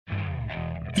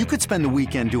You could spend the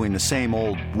weekend doing the same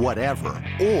old whatever,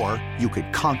 or you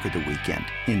could conquer the weekend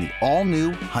in the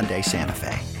all-new Hyundai Santa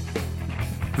Fe.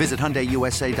 Visit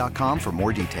HyundaiUSA.com for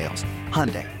more details.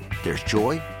 Hyundai, there's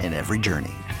joy in every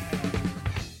journey.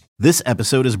 This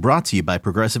episode is brought to you by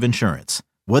Progressive Insurance.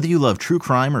 Whether you love true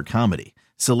crime or comedy,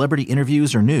 celebrity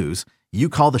interviews or news, you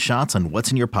call the shots on what's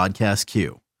in your podcast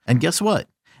queue. And guess what?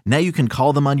 Now you can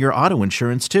call them on your auto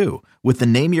insurance too with the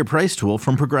Name Your Price tool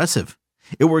from Progressive.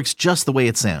 It works just the way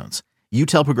it sounds. You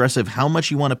tell Progressive how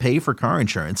much you want to pay for car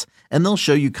insurance, and they'll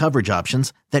show you coverage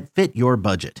options that fit your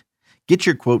budget. Get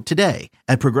your quote today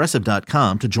at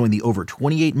Progressive.com to join the over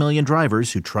 28 million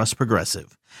drivers who trust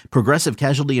Progressive. Progressive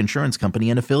Casualty Insurance Company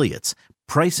and Affiliates.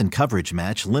 Price and coverage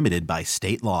match limited by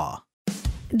state law.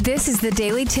 This is the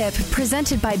Daily Tip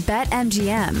presented by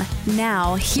BetMGM.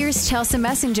 Now, here's Chelsea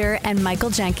Messenger and Michael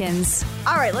Jenkins.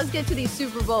 All right, let's get to these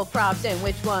Super Bowl props and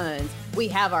which ones we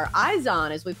have our eyes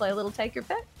on as we play a little Take Your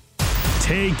Pick.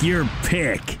 Take your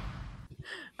pick.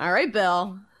 All right,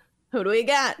 Bill. Who do we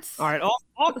got? All right,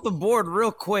 off the board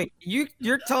real quick.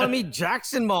 You're telling me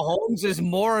Jackson Mahomes is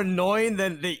more annoying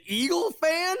than the Eagle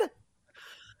fan?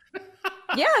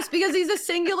 Yes, because he's a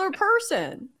singular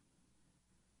person.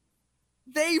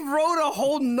 They wrote a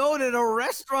whole note at a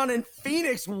restaurant in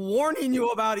Phoenix warning you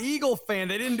about Eagle fan.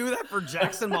 They didn't do that for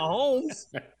Jackson Mahomes.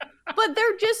 But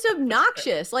they're just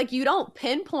obnoxious. Like, you don't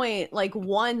pinpoint like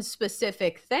one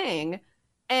specific thing.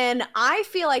 And I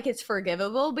feel like it's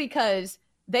forgivable because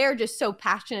they're just so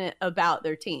passionate about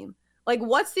their team. Like,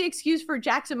 what's the excuse for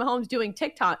Jackson Mahomes doing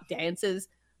TikTok dances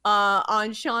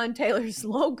on Sean Taylor's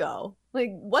logo?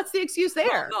 Like, what's the excuse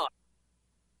there?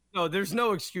 No, there's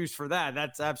no excuse for that.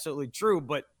 That's absolutely true.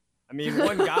 But, I mean,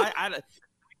 one guy,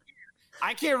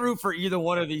 I can't root for either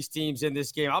one of these teams in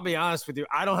this game. I'll be honest with you.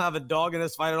 I don't have a dog in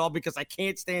this fight at all because I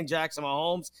can't stand Jackson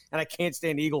Mahomes and I can't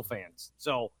stand Eagle fans.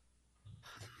 So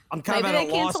I'm kind of at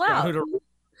a loss on who to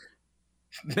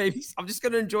maybe I'm just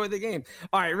going to enjoy the game.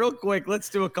 All right, real quick, let's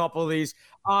do a couple of these.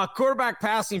 Quarterback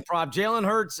passing prop. Jalen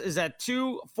Hurts is at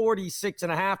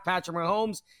 246.5. Patrick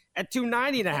Mahomes at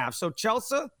 290.5. So,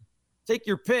 Chelsea, take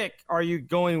your pick. Are you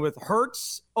going with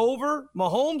Hurts over,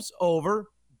 Mahomes over,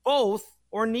 both,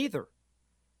 or neither?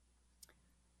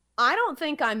 I don't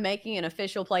think I'm making an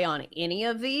official play on any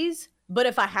of these, but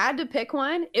if I had to pick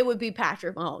one, it would be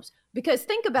Patrick Mahomes. Because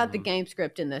think about the game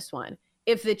script in this one.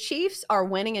 If the Chiefs are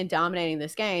winning and dominating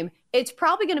this game, it's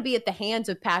probably going to be at the hands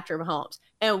of Patrick Mahomes.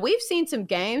 And we've seen some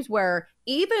games where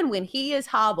even when he is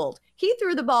hobbled, he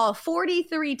threw the ball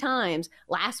 43 times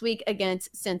last week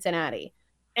against Cincinnati.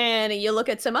 And you look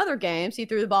at some other games, he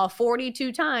threw the ball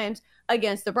 42 times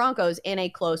against the Broncos in a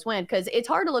close win. Because it's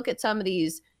hard to look at some of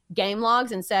these game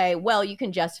logs and say, well, you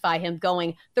can justify him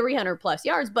going 300 plus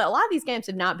yards. But a lot of these games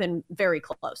have not been very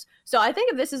close. So I think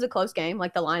if this is a close game,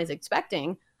 like the line is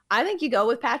expecting, I think you go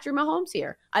with Patrick Mahomes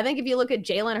here. I think if you look at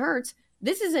Jalen Hurts,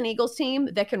 this is an Eagles team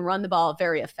that can run the ball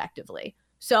very effectively.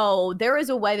 So there is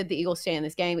a way that the Eagles stay in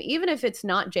this game, even if it's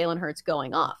not Jalen Hurts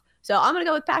going off. So I'm going to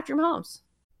go with Patrick Mahomes.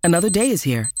 Another day is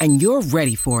here, and you're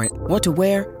ready for it. What to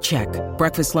wear? Check.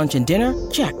 Breakfast, lunch, and dinner?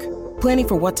 Check. Planning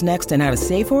for what's next and how to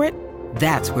save for it?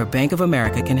 That's where Bank of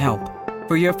America can help.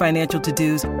 For your financial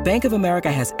to-dos, Bank of America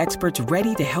has experts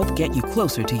ready to help get you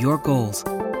closer to your goals.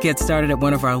 Get started at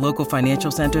one of our local financial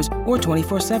centers or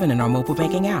 24/7 in our mobile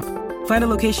banking app. Find a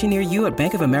location near you at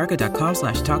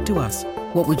bankofamerica.com/talktous.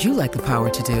 What would you like the power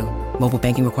to do? Mobile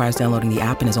banking requires downloading the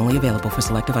app and is only available for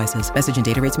select devices. Message and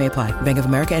data rates may apply. Bank of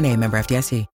America NA, member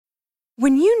FDIC.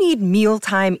 When you need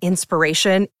mealtime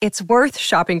inspiration, it's worth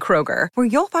shopping Kroger, where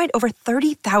you'll find over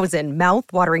 30,000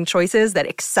 mouth-watering choices that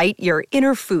excite your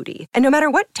inner foodie. And no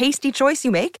matter what tasty choice you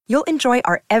make, you'll enjoy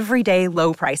our everyday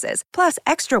low prices, plus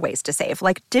extra ways to save,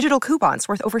 like digital coupons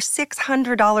worth over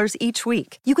 $600 each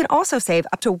week. You can also save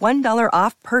up to $1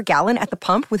 off per gallon at the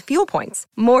pump with fuel points.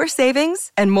 More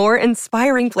savings and more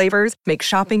inspiring flavors make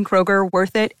shopping Kroger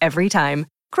worth it every time.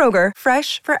 Kroger,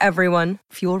 fresh for everyone.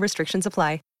 Fuel restrictions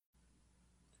apply.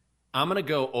 I'm going to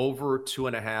go over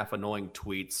 2.5 annoying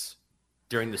tweets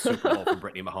during the Super Bowl from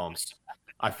Brittany Mahomes.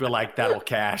 I feel like that'll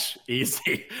cash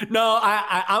easy. No,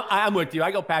 I'm with you.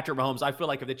 I go Patrick Mahomes. I feel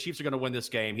like if the Chiefs are going to win this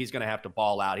game, he's going to have to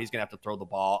ball out. He's going to have to throw the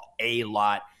ball a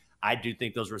lot. I do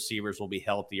think those receivers will be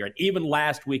healthier. And even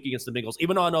last week against the Bengals,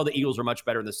 even though I know the Eagles are much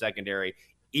better in the secondary,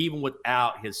 even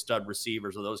without his stud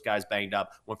receivers or those guys banged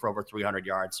up, went for over 300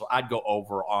 yards. So I'd go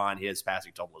over on his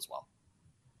passing total as well.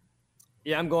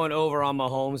 Yeah, I'm going over on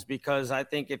Mahomes because I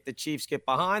think if the Chiefs get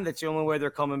behind, that's the only way they're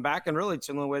coming back. And really, it's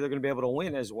the only way they're going to be able to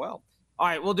win as well. All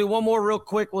right, we'll do one more real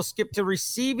quick. We'll skip to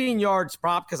receiving yards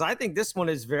prop because I think this one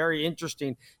is very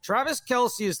interesting. Travis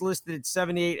Kelce is listed at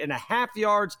 78.5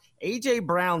 yards. A.J.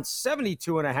 Brown,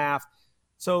 72.5.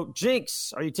 So,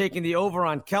 Jinx, are you taking the over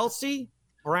on Kelce,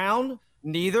 Brown,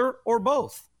 neither, or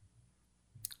both?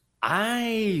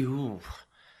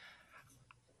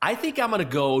 I think I'm going to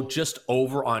go just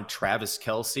over on Travis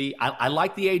Kelce. I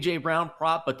like the A.J. Brown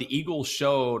prop, but the Eagles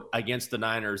showed against the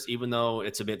Niners, even though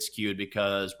it's a bit skewed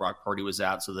because Brock Purdy was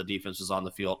out, so the defense was on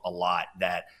the field a lot,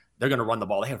 that they're going to run the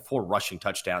ball. They had 4 rushing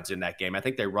touchdowns in that game. I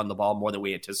think they run the ball more than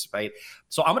we anticipate.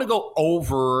 So I'm going to go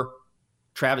over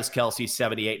Travis Kelce,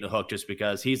 78 in the hook, just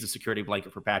because he's the security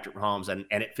blanket for Patrick Mahomes, and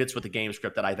it fits with the game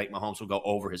script that I think Mahomes will go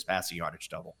over his passing yardage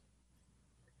double.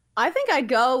 I think I'd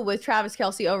go with Travis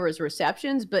Kelce over his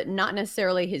receptions, but not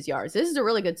necessarily his yards. This is a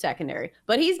really good secondary,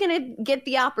 but he's going to get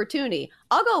the opportunity.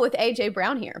 I'll go with A.J.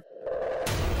 Brown here.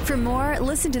 For more,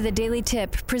 listen to the Daily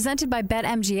Tip presented by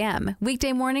BetMGM.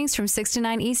 Weekday mornings from 6 to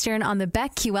 9 Eastern on the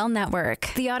BetQL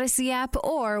network, the Odyssey app,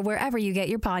 or wherever you get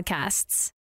your podcasts.